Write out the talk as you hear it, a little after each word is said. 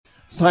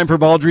It's time for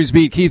Baldrey's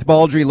Beat. Keith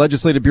Baldrey,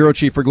 Legislative Bureau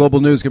Chief for Global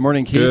News. Good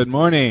morning, Keith. Good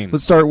morning.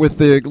 Let's start with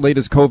the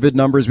latest COVID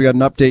numbers. We got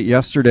an update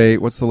yesterday.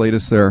 What's the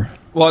latest there?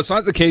 Well, it's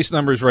not the case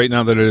numbers right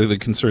now that are the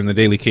concern, the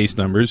daily case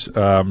numbers. It's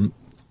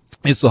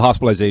the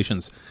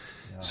hospitalizations.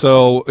 Yeah.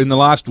 So in the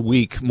last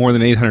week, more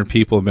than 800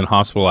 people have been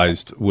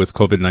hospitalized with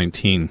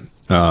COVID-19,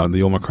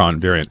 the Omicron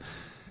variant.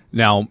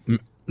 Now,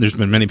 there's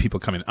been many people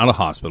coming out of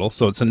hospital,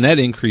 so it's a net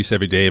increase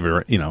every day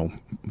of,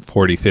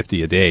 40,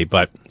 50 a day,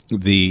 but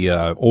the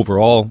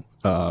overall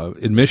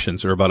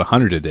admissions are about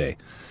 100 a day.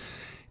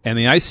 And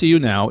the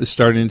ICU now is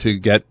starting to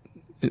get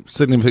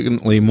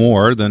significantly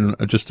more than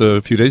just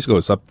a few days ago.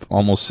 It's up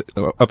almost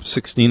up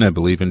 16, I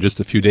believe, in just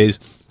a few days.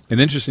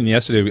 And interesting,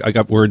 yesterday I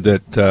got word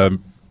that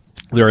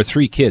there are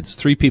 3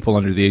 people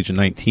under the age of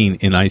 19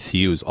 in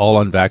ICUs,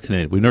 all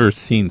unvaccinated. We've never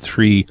seen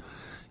 3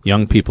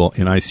 young people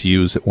in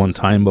ICUs at one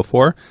time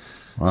before.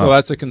 Wow. So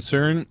that's a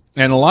concern.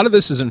 And a lot of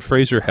this is in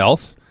Fraser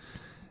Health.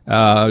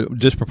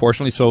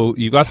 Disproportionately. So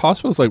you've got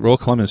hospitals like Royal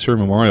Columbia and Surrey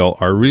Memorial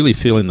are really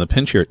feeling the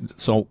pinch here.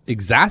 So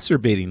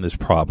exacerbating this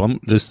problem,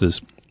 just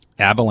this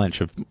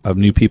avalanche of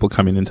new people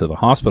coming into the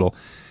hospital,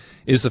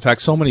 is the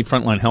fact so many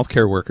frontline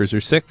healthcare workers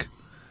are sick.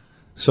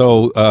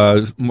 So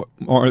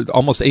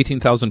almost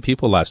 18,000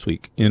 people last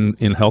week in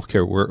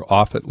healthcare were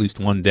off at least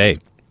one day,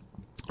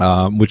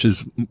 which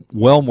is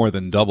well more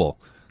than double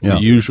the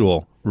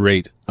usual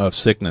rate of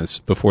sickness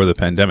before the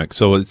pandemic.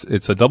 So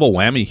it's a double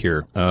whammy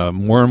here.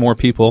 More and more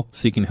people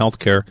seeking health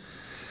care,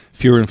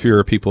 fewer and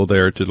fewer people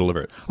there to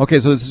deliver it. Okay,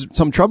 so there's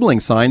some troubling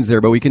signs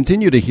there, but we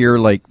continue to hear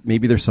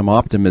maybe there's some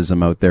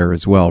optimism out there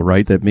as well,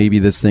 right? That maybe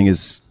this thing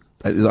is...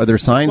 Are there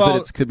signs that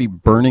it could be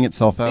burning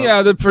itself out?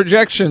 Yeah, the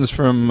projections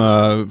from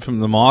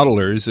the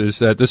modelers is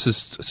that this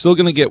is still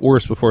going to get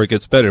worse before it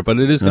gets better, but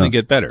it is going to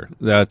get better.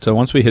 That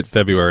once we hit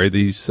February,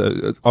 these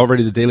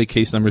already the daily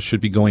case numbers should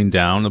be going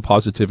down. The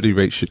positivity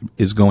rate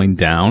is going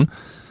down,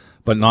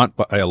 but not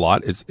by a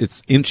lot.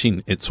 It's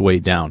inching its way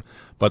down.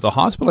 But the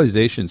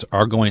hospitalizations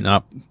are going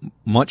up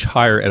much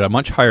higher at a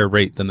much higher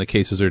rate than the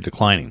cases are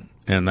declining,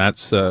 and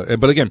that's.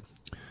 But again,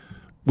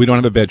 we don't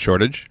have a bed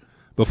shortage.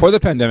 Before the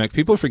pandemic,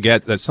 people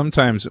forget that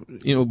sometimes,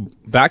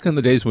 back in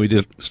the days when we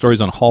did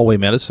stories on hallway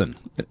medicine,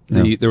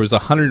 there was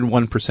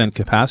 101%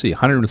 capacity,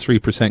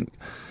 103%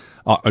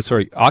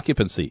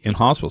 occupancy in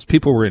hospitals.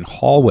 People were in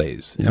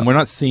hallways, and we're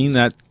not seeing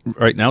that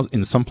right now.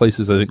 In some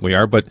places, I think we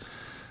are, but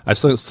I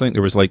still think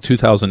there was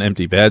 2,000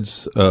 empty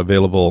beds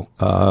available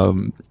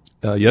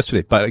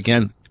yesterday. But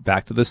again,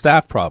 back to the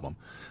staff problem.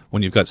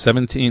 When you've got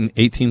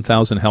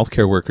 18,000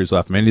 healthcare workers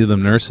off, many of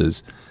them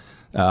nurses,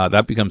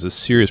 that becomes a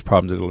serious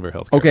problem to deliver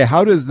health care. Okay,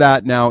 how does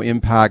that now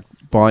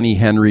impact Bonnie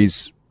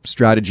Henry's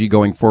strategy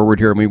going forward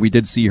here? I mean, we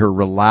did see her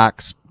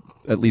relax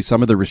at least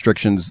some of the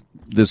restrictions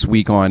this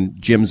week on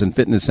gyms and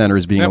fitness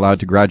centers being allowed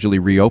to gradually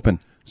reopen,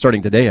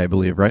 starting today, I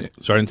believe, right?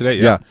 Starting today,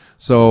 yeah.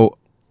 So,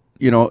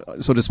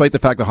 so despite the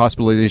fact that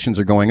hospitalizations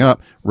are going up,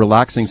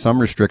 relaxing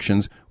some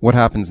restrictions, what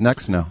happens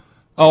next now?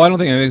 Oh, I don't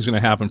think anything's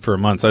going to happen for a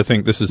month. I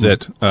think this is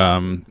it.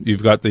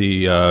 You've got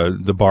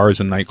the bars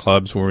and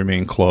nightclubs will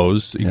remain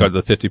closed. You've got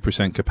the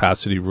 50%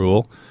 capacity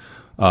rule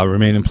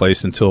remain in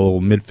place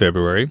until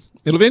mid-February.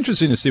 It'll be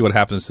interesting to see what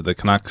happens to the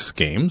Canucks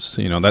games.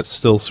 That's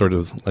still sort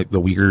of like the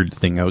weird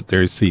thing out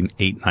there, seeing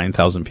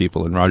 9,000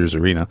 people in Rogers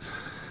Arena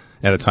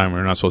at a time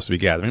where we're not supposed to be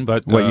gathering.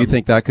 But what, you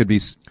think that could be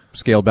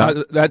scaled back?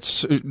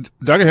 That's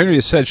Dr. Henry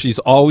has said she's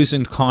always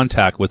in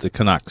contact with the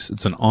Canucks.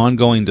 It's an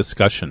ongoing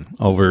discussion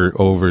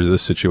over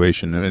this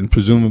situation, and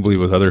presumably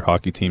with other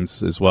hockey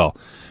teams as well,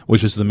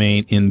 which is the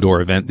main indoor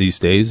event these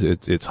days.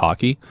 It's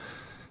hockey.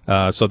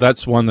 So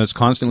that's one that's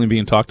constantly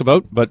being talked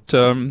about. But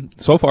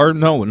so far,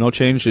 no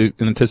change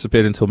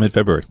anticipated until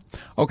mid-February.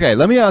 Okay,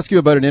 let me ask you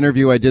about an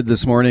interview I did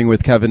this morning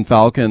with Kevin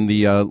Falcon,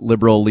 the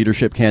Liberal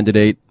leadership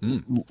candidate,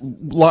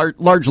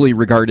 largely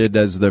regarded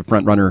as the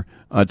front runner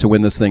to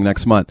win this thing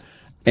next month.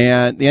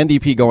 And the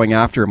NDP going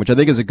after him, which I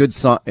think is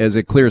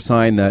a clear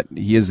sign that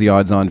he is the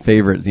odds-on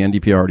favorite. The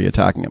NDP are already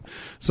attacking him.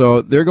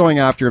 So they're going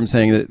after him,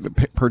 saying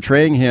that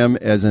portraying him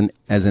as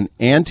an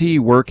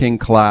anti-working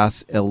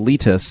class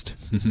elitist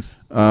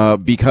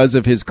because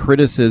of his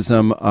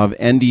criticism of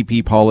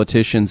NDP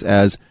politicians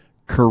as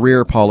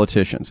career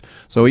politicians.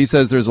 So he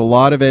says there's a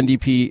lot of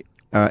NDP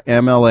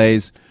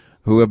MLAs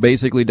who have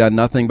basically done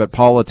nothing but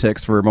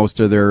politics for most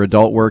of their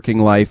adult working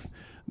life.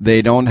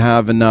 They don't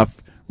have enough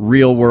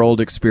real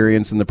world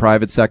experience in the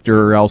private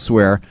sector or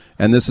elsewhere,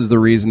 and this is the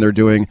reason they're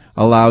doing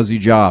a lousy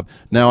job.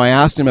 Now, I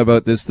asked him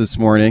about this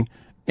morning,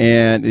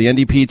 and the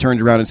NDP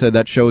turned around and said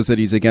that shows that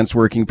he's against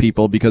working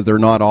people because they're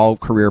not all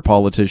career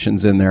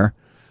politicians in there.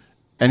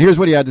 And here's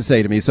what he had to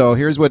say to me. So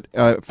here's what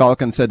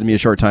Falcon said to me a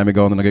short time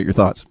ago, and then I'll get your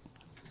thoughts.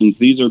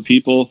 These are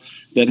people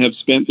that have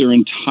spent their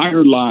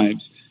entire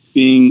lives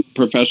being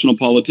professional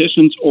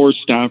politicians or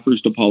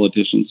staffers to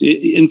politicians.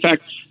 In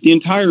fact, the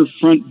entire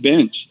front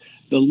bench,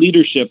 the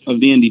leadership of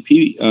the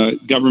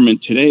NDP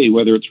government today,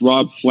 whether it's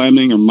Rob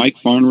Fleming or Mike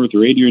Farnworth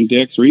or Adrian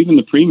Dix or even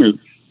the Premier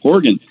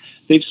Horgan,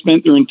 they've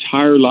spent their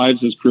entire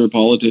lives as career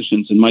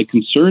politicians. And my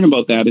concern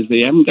about that is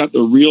they haven't got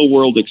the real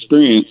world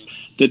experience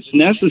that's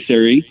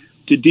necessary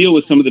to deal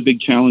with some of the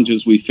big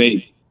challenges we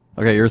face.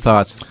 Okay, your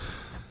thoughts?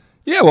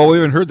 Yeah, well, we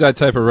haven't heard that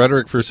type of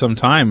rhetoric for some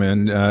time.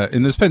 And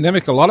in this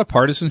pandemic, a lot of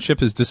partisanship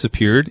has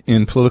disappeared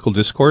in political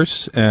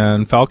discourse,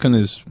 and Falcon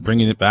is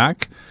bringing it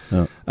back.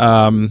 Oh.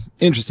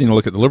 Interesting to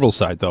look at the Liberal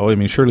side, though. I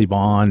mean, Shirley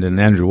Bond and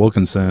Andrew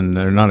Wilkinson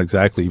are not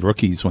exactly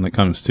rookies when it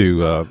comes to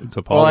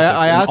politics. Well,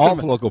 I asked all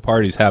him, political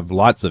parties have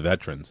lots of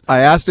veterans.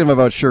 I asked him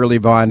about Shirley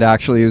Bond,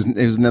 actually.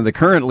 He was the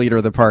current leader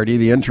of the party,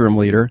 the interim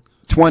leader,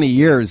 20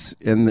 years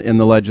in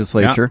the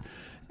legislature. Yeah.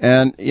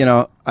 And,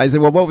 I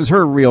said, well, what was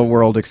her real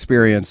world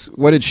experience?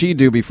 What did she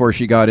do before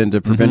she got into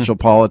provincial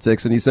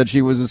politics? And he said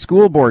she was a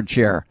school board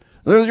chair.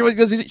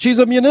 Because she's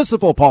a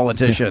municipal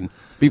politician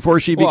before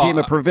she became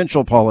a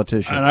provincial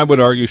politician. And I would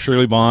argue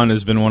Shirley Bond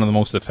has been one of the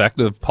most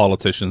effective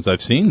politicians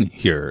I've seen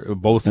here,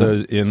 both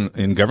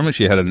in government.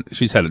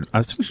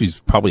 I think she's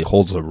probably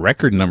holds a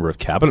record number of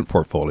cabinet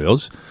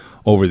portfolios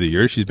over the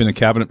years. She was a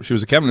cabinet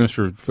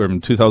minister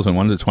from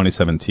 2001 to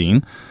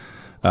 2017.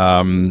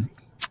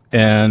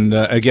 And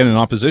again, in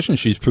opposition,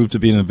 she's proved to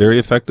be a very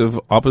effective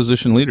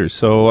opposition leader.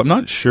 So I'm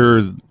not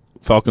sure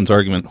Falcon's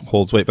argument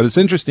holds weight. But it's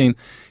interesting.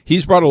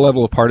 He's brought a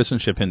level of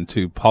partisanship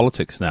into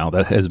politics now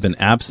that has been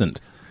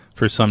absent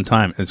for some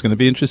time. It's going to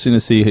be interesting to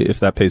see if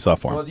that pays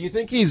off for him. Well, do you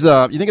think you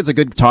think it's a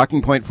good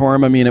talking point for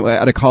him? I mean, I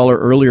had a caller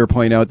earlier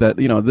point out that,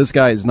 this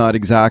guy is not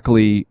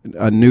exactly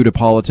new to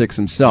politics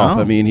himself.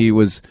 No. I mean, he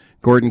was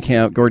Gordon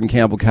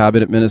Campbell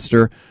cabinet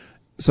minister.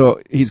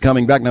 So he's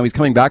coming back. Now he's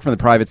coming back from the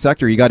private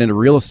sector. He got into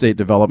real estate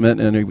development,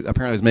 and he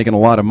apparently was making a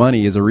lot of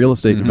money as a real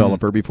estate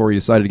developer before he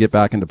decided to get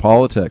back into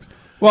politics.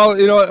 Well,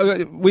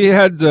 we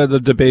had the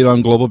debate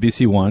on Global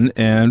BC One,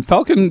 and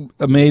Falcon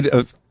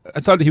I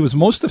thought he was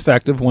most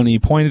effective when he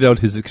pointed out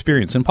his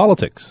experience in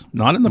politics,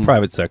 not in the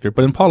private sector,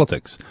 but in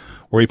politics,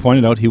 where he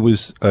pointed out he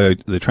was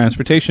the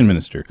transportation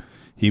minister,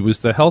 he was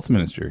the health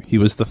minister, he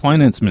was the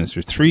finance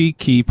minister, 3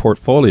 key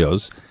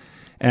portfolios.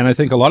 And I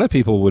think a lot of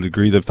people would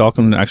agree that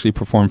Falcon actually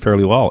performed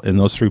fairly well in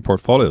those 3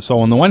 portfolios.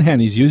 So on the one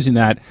hand, he's using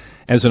that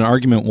as an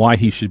argument why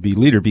he should be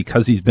leader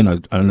because he's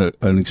been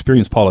an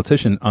experienced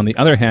politician. On the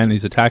other hand,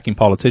 he's attacking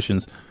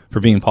politicians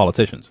for being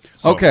politicians.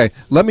 So. Okay,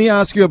 let me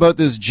ask you about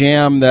this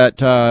jam that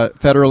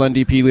federal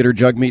NDP leader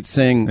Jagmeet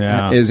Singh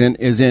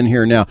is in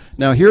here now.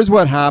 Now, here's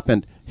what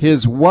happened.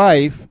 His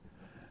wife,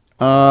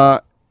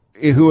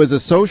 who is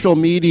a social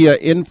media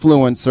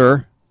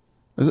influencer,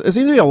 there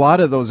seems to be a lot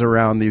of those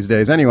around these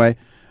days. Anyway.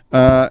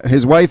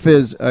 His wife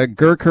is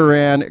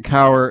Gurcharan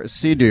Kaur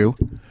Sidhu.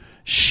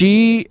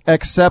 She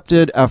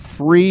accepted a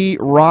free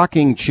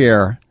rocking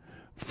chair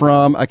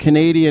from a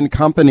Canadian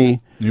company.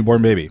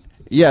 Newborn baby.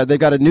 Yeah, they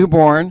got a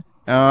newborn.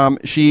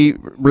 She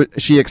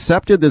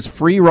accepted this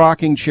free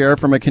rocking chair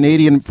from a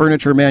Canadian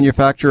furniture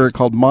manufacturer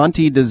called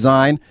Monty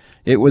Design.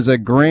 It was a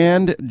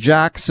Grand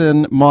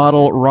Jackson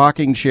model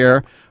rocking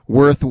chair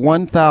worth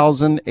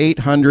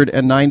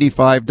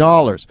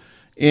 $1,895.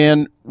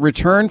 In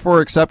return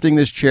for accepting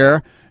this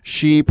chair,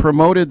 she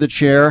promoted the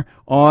chair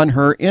on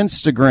her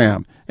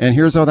Instagram. And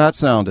here's how that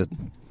sounded.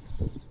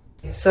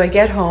 So I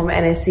get home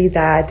and I see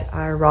that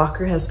our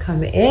rocker has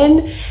come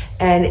in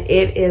and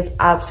it is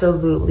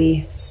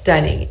absolutely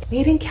stunning.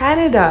 Made in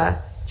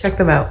Canada. Check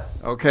them out.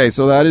 Okay,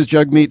 so that is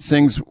Jagmeet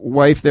Singh's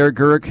wife there,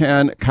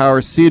 Gurcharan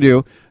Kaur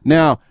Sidhu.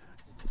 Now,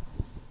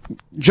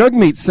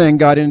 Jagmeet Singh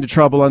got into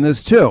trouble on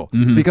this too,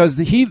 because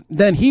he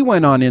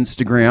went on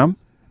Instagram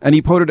and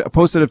he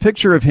posted a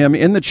picture of him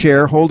in the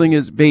chair holding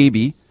his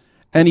baby.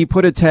 And he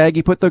put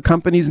the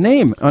company's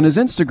name on his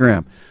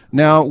Instagram.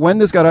 Now, when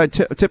this got out,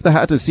 tip the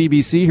hat to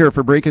CBC here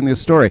for breaking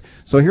this story.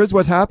 So here's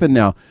what's happened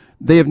now.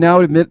 They've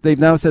now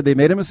said they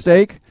made a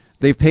mistake.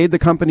 They've paid the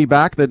company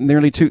back that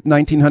nearly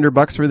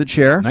 $1,900 for the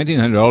chair.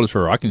 $1,900 for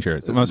a rocking chair.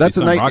 That's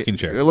a rocking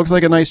chair. It looks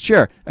like a nice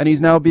chair. And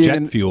he's now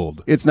being jet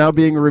fueled. It's now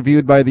being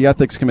reviewed by the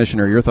ethics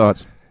commissioner. Your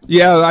thoughts?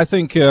 Yeah, I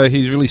think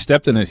he's really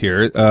stepped in it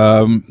here.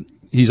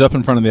 He's up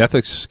in front of the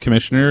ethics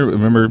commissioner.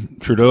 Remember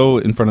Trudeau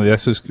in front of the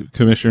ethics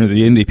commissioner.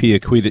 The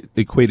NDP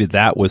equated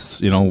that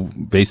with,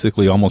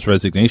 basically almost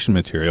resignation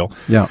material.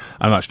 Yeah.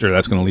 I'm not sure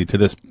that's going to lead to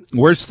this.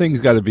 Worst thing's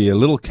got to be a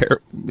little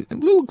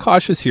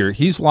cautious here.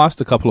 He's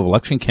lost a couple of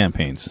election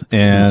campaigns,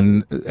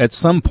 and at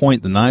some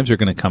point the knives are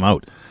going to come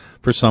out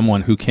for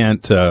someone who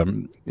can't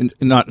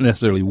not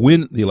necessarily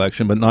win the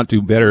election, but not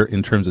do better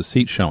in terms of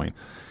seat showing.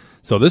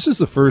 So this is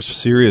the first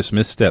serious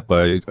misstep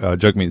by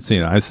Jagmeet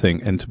Singh, I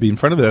think, and to be in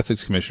front of the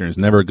ethics commissioner is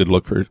never a good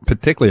look for,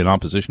 particularly an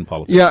opposition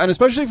politician. Yeah, and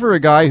especially for a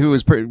guy who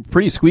is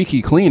pretty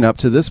squeaky clean up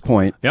to this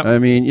point. Yep. I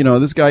mean,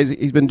 this guy's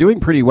he's been doing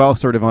pretty well,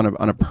 sort of on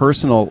a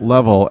personal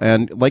level,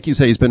 and like you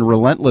say, he's been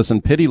relentless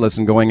and pitiless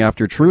in going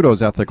after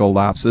Trudeau's ethical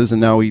lapses, and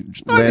now he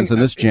lands in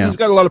this jam. He's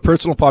got a lot of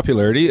personal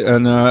popularity,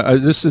 and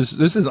this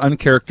is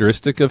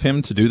uncharacteristic of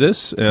him to do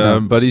this,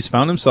 but he's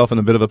found himself in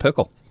a bit of a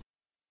pickle.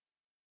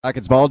 Back,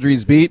 it's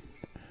Baldrey's Beat.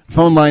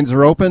 Phone lines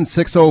are open.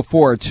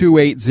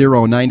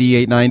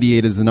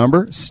 604-280-9898 is the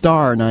number.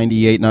 Star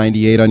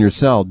 9898 on your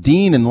cell.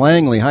 Dean in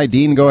Langley. Hi,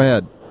 Dean. Go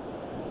ahead.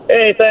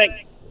 Hey, thanks.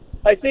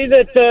 I see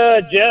that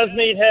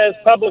Jagmeet has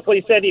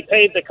publicly said he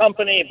paid the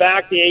company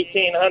back the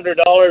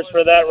 $1,800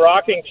 for that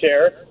rocking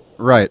chair.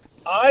 Right.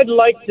 I'd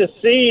like to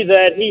see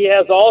that he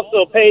has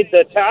also paid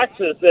the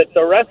taxes that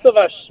the rest of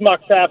us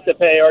schmucks have to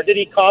pay, or did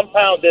he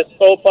compound this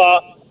faux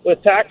pas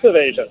with tax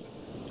evasion?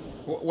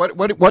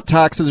 What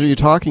taxes are you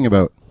talking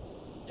about?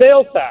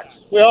 Sales tax.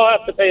 We all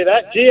have to pay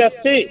that.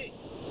 GST.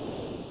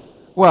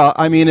 Well,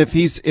 I mean, if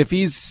he's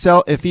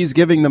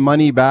giving the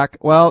money back,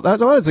 well,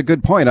 that's a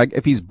good point.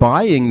 If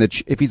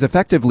he's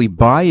effectively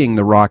buying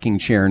the rocking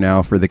chair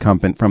now from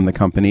the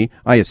company,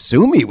 I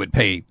assume he would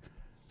pay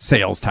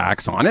sales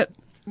tax on it.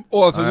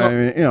 Well,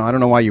 I don't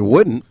know why you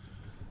wouldn't.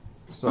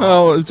 So.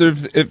 Well,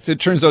 if it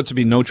turns out to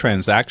be no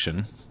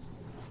transaction,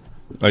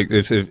 like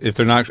if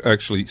they're not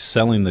actually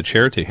selling the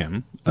chair to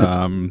him,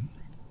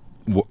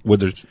 would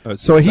there?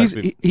 So he's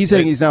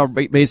saying he's now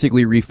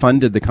basically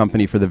refunded the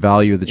company for the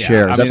value of the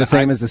chair. Is that the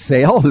same as a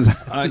sale?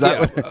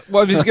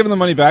 Well, if he's given the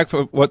money back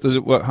for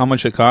how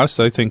much it costs,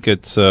 I think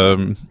it's.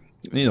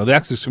 The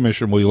Ethics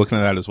Commission will be looking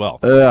at that as well.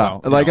 I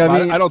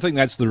don't think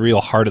that's the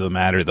real heart of the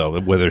matter, though,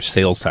 whether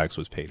sales tax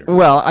was paid or not.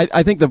 Well,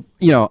 I think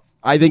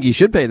I think he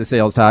should pay the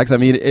sales tax. I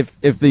mean,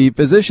 if the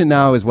position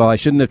now is, well, we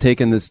shouldn't have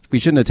taken this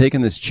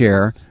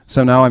chair,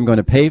 so now I'm going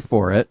to pay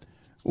for it.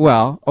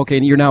 Well, okay,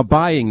 and you're now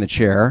buying the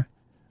chair,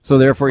 so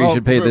therefore you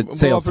should pay the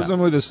sales tax.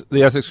 Presumably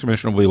the Ethics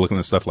Commission will be looking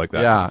at stuff like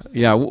that.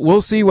 Yeah,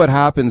 we'll see what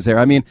happens there.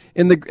 I mean,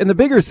 in the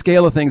bigger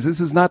scale of things,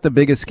 this is not the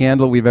biggest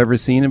scandal we've ever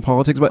seen in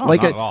politics, but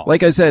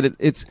like I said,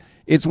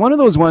 it's one of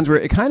those ones where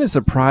it kind of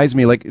surprised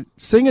me. Like,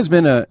 Singh has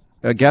been a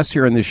guest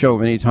here on this show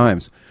many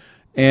times,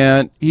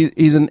 and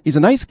he's a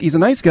nice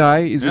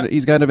guy.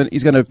 He's got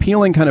an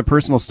appealing kind of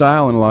personal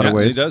style in a lot of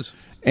ways. He does.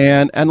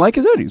 And like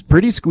I said, he's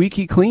pretty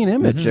squeaky clean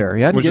image there.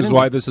 Which is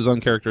why this is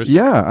uncharacteristic.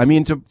 Yeah, I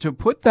mean, to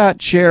put that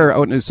chair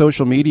out in his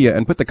social media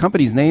and put the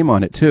company's name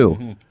on it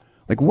too.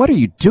 Like, what are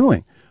you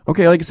doing?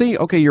 Okay, like say,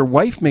 your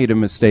wife made a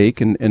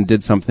mistake and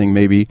did something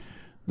maybe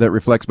that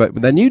reflects, but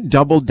then you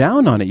doubled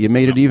down on it. You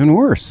made it even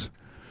worse.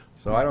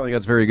 So I don't think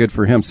that's very good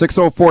for him.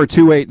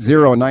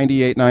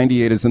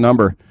 604-280-9898 is the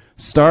number.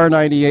 Star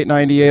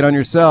 9898 on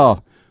your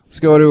cell. Let's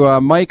go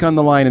to Mike on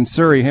the line in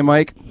Surrey. Hey,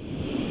 Mike.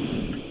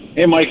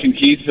 Hey, Mike and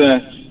Keith.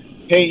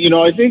 Hey,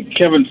 I think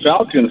Kevin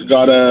Falcon's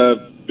got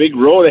a big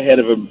road ahead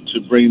of him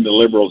to bring the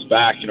Liberals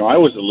back. I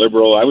was a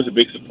Liberal. I was a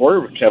big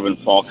supporter of Kevin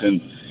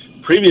Falcon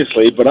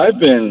previously, but I've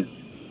been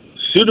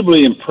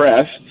suitably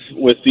impressed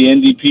with the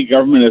NDP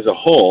government as a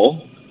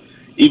whole,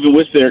 even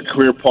with their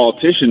career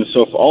politicians.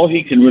 So if all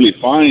he can really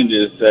find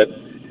is that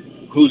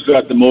who's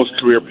got the most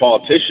career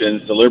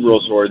politicians, the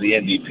Liberals or the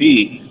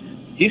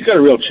NDP, he's got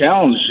a real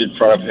challenge in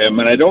front of him.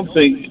 And I don't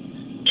think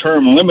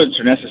term limits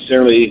are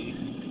necessarily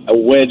a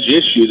wedge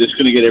issue that's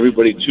going to get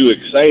everybody too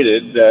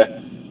excited.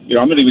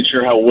 I'm not even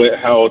sure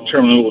how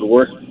term limit would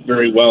work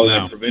very well in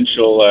a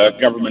provincial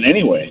government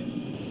anyway.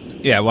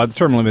 Yeah, well, the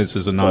term limits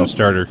is a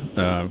non-starter.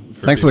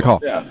 Thanks for the call.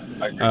 Yeah,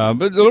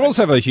 but the Liberals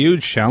have a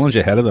huge challenge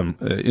ahead of them.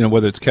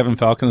 Whether it's Kevin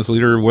Falcon as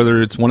leader or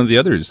whether it's one of the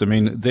others. I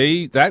mean,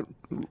 that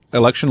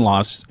election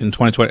loss in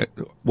 2020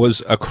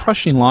 was a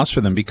crushing loss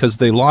for them because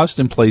they lost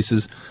in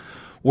places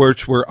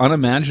which were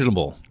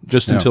unimaginable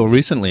until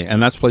recently,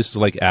 and that's places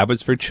like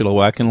Abbotsford,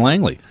 Chilliwack, and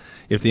Langley.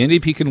 If the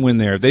NDP can win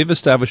there, they've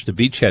established a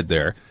beachhead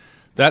there.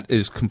 That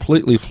is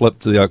completely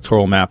flipped the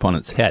electoral map on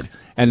its head.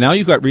 And now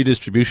you've got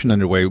redistribution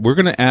underway. We're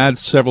going to add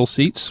several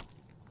seats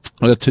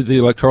to the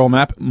electoral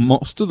map.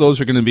 Most of those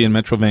are going to be in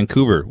Metro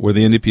Vancouver, where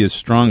the NDP is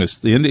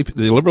strongest. The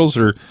Liberals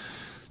are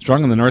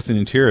strong in the north and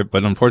interior,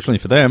 but unfortunately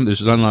for them,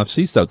 there's not enough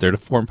seats out there to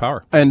form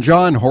power. And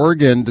John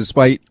Horgan,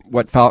 despite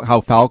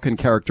how Falcon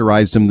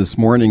characterized him this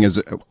morning as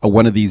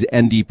one of these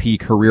NDP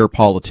career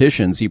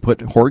politicians, he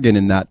put Horgan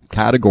in that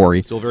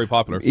category. Still very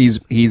popular.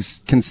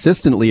 He's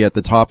consistently at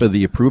the top of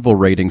the approval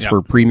ratings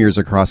for premiers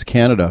across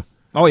Canada.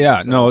 Oh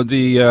yeah, no,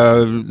 the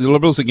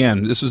Liberals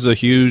again. This is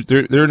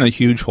they're in a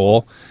huge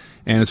hole,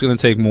 and it's going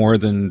to take more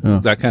than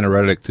that kind of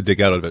rhetoric to dig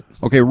out of it.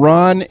 Okay,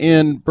 Ron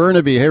in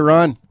Burnaby. Hey,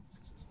 Ron.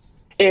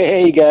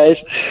 Hey, guys.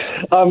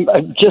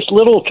 Just a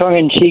little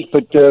tongue-in-cheek,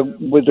 but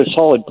with a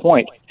solid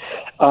point.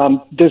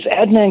 Does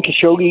Adnan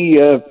Khashoggi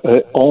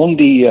own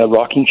the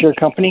rocking chair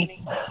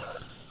company?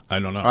 I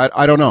don't know.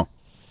 I don't know.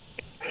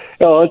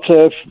 Well,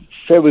 if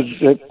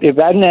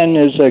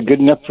Adnan is good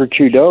enough for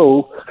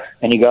Trudeau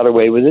and he got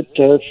away with it,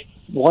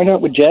 why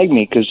not with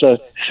Jagmeet? Because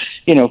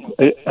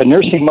a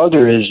nursing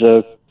mother is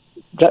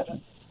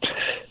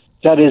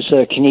that is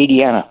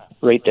Canadiana.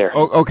 Right there.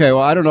 Okay,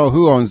 well, I don't know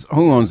who owns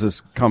this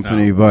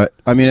company, but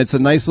I mean, it's a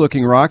nice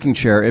looking rocking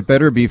chair. It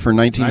better be for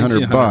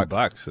 $1,900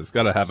 bucks. It's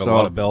got to have a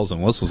lot of bells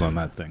and whistles on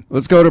that thing.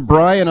 Let's go to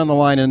Brian on the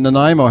line in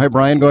Nanaimo. Hey,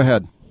 Brian, go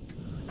ahead.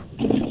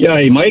 Yeah,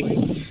 hey, Mike.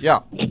 Yeah.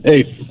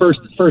 Hey,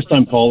 first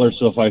time caller.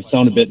 So if I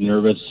sound a bit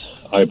nervous,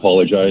 I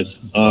apologize.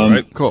 All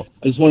right, cool.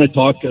 I just want to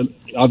talk.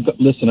 I've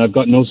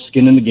got no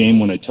skin in the game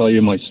when I tell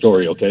you my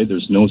story. Okay,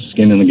 there's no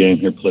skin in the game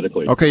here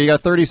politically. Okay, you got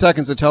 30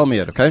 seconds to tell me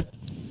it. Okay.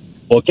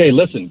 Okay,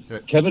 listen,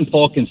 Kevin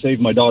Falcon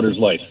saved my daughter's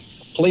life,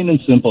 plain and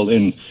simple,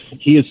 and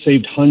he has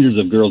saved hundreds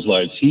of girls'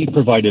 lives. He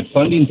provided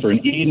funding for an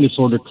eating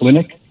disorder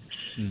clinic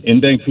in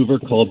Vancouver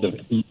called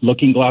the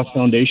Looking Glass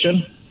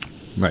Foundation.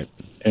 Right.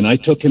 And I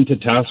took him to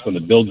task on the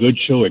Bill Good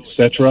show,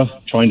 etc.,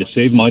 trying to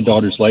save my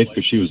daughter's life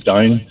because she was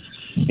dying,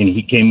 and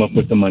he came up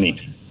with the money.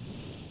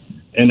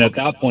 And at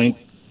that point,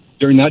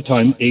 during that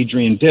time,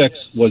 Adrian Dix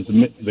was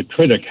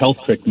the health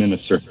critic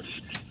minister.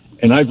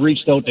 And I've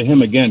reached out to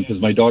him again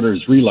because my daughter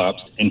has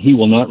relapsed, and he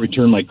will not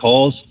return my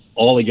calls.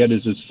 All I get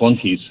is his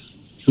flunkies,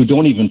 who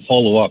don't even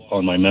follow up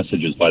on my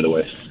messages, by the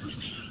way.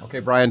 Okay,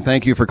 Brian,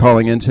 thank you for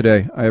calling in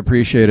today. I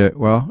appreciate it.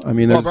 Well, I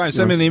mean, Brian,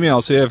 send me an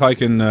email. See if I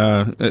can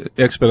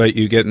expedite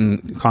you getting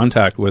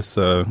contact with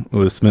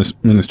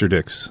Minister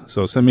Dix.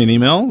 So send me an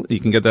email. You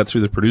can get that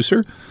through the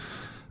producer.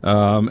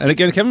 And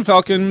again, Kevin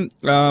Falcon,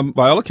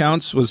 by all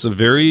accounts, was a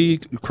very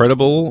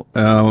credible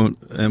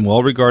and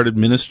well-regarded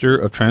Minister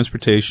of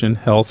Transportation,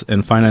 Health,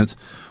 and Finance,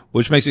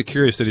 which makes it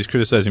curious that he's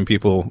criticizing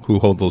people who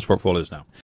hold those portfolios now.